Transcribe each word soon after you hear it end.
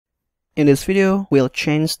In this video, we'll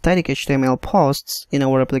change static HTML posts in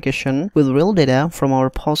our application with real data from our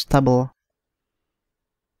post table.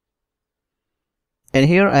 And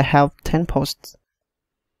here I have 10 posts.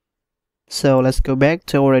 So let's go back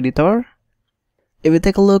to our editor. If we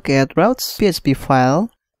take a look at routes.php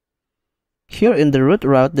file, here in the root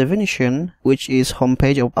route definition, which is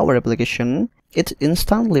homepage of our application, it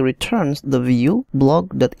instantly returns the view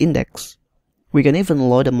blog.index. We can even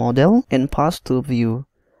load a model and pass to view.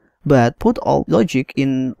 But put all logic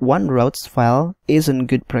in one routes file isn't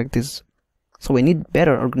good practice. So we need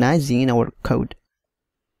better organizing in our code.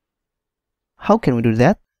 How can we do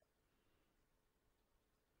that?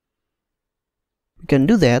 We can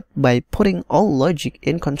do that by putting all logic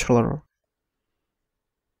in controller.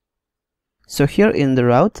 So here in the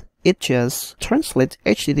route, it just translates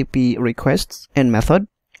HTTP requests and method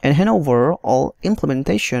and hand over all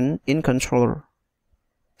implementation in controller.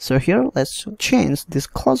 So here, let's change this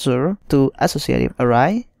closure to associative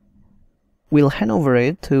array. We'll hand over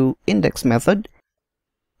it to index method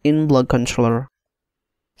in blog controller.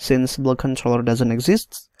 Since blog controller doesn't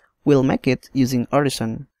exist, we'll make it using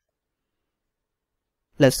artisan.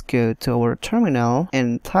 Let's go to our terminal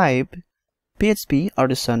and type php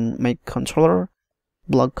artisan make controller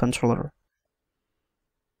blog controller.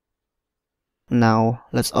 Now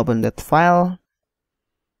let's open that file.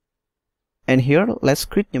 And here, let's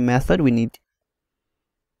create new method we need.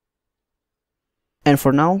 And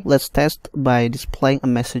for now, let's test by displaying a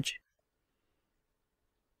message.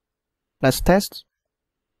 Let's test.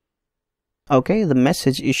 Okay, the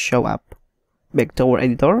message is show up. Back to our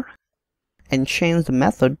editor and change the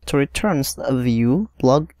method to return a view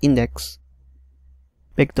blog index.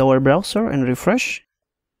 Back to our browser and refresh.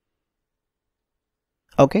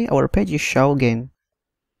 Okay, our page is shown again.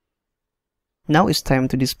 Now it's time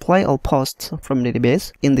to display all posts from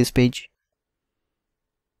database in this page.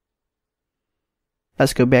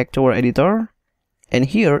 Let's go back to our editor, and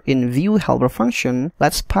here in view helper function,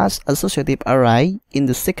 let's pass associative array in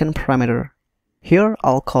the second parameter. Here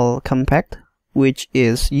I'll call compact, which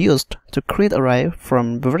is used to create array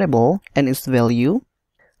from variable and its value.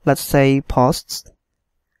 Let's say posts.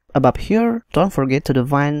 Above here, don't forget to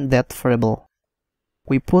define that variable.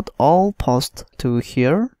 We put all posts to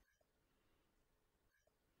here.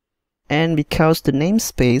 And because the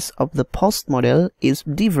namespace of the post model is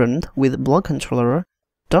different with blog controller,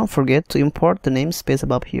 don't forget to import the namespace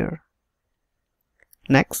above here.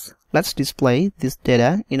 Next, let's display this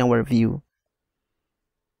data in our view.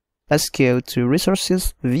 Let's go to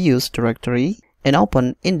resources views directory and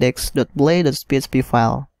open index.blade.php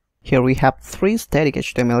file. Here we have 3 static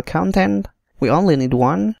HTML content. We only need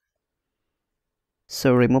 1.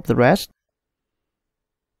 So remove the rest.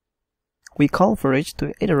 We call for each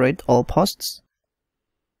to iterate all posts.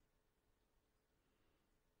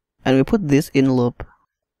 And we put this in loop.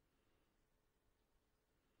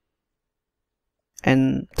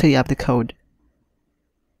 And tidy up the code.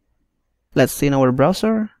 Let's see in our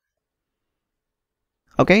browser.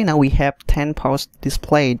 Okay, now we have 10 posts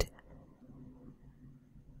displayed.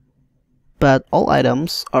 But all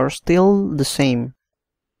items are still the same.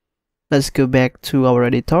 Let's go back to our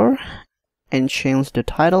editor and change the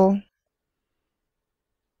title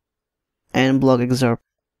and blog excerpt.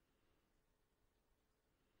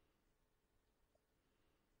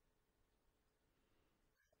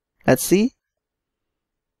 Let's see.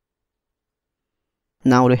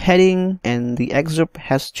 Now the heading and the excerpt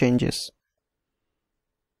has changes.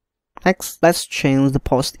 Next, let's change the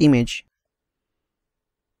post image.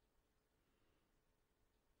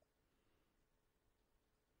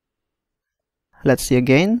 Let's see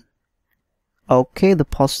again. Okay, the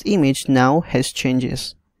post image now has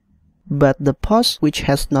changes. But the post which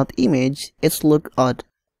has not image, it's look odd.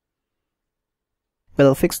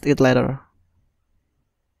 We'll fix it later.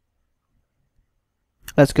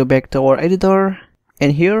 Let's go back to our editor,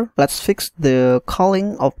 and here let's fix the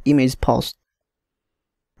calling of image post.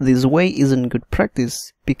 This way isn't good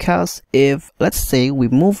practice because if, let's say, we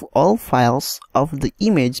move all files of the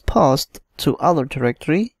image post to other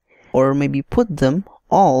directory, or maybe put them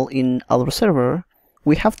all in our server,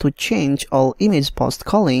 we have to change all image post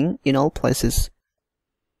calling in all places.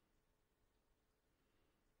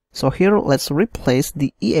 So here let's replace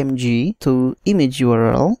the img to image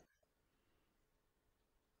URL.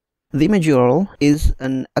 The image URL is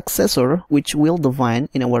an accessor which we'll define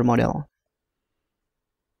in our model.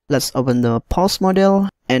 Let's open the post model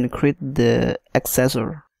and create the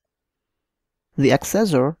accessor. The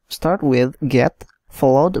accessor starts with get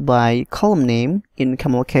followed by column name in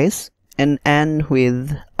camel case and end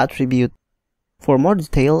with attribute. For more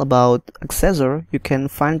detail about accessor, you can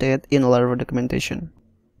find it in Laravel documentation.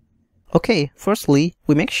 Okay, firstly,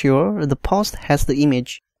 we make sure the post has the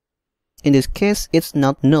image. In this case, it's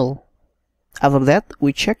not null. After that,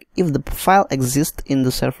 we check if the file exists in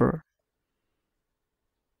the server.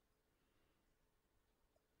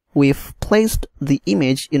 We've placed the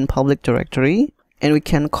image in public directory, and we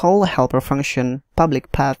can call the helper function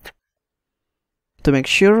public path. To make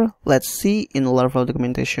sure, let's see in Laravel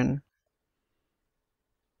documentation.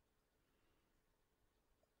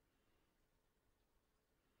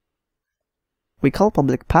 We call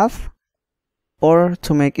public path, or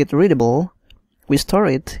to make it readable, we store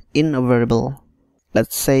it in a variable.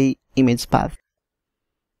 Let's say image path.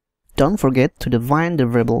 Don't forget to define the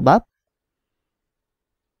variable path.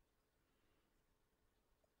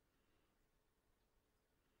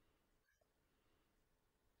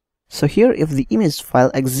 So here, if the image file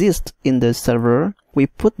exists in the server, we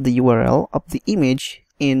put the URL of the image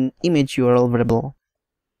in image URL variable.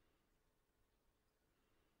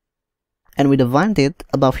 And we defined it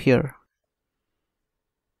above here.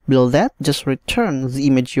 Below that, just return the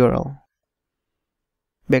image URL.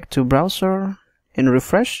 Back to browser and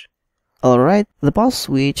refresh. Alright, the post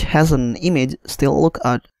which has an image still look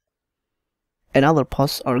odd, and other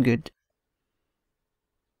posts are good.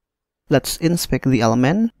 Let's inspect the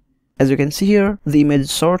element. As you can see here, the image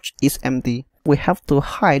source is empty. We have to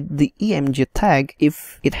hide the img tag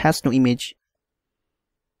if it has no image.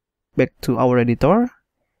 Back to our editor,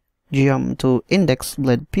 jump to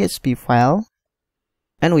index.php file,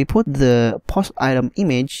 and we put the post item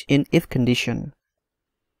image in if condition.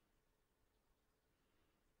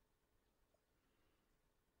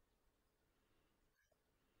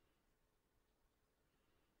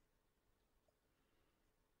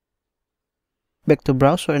 Back to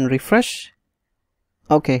browser and refresh.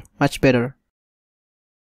 Okay, much better.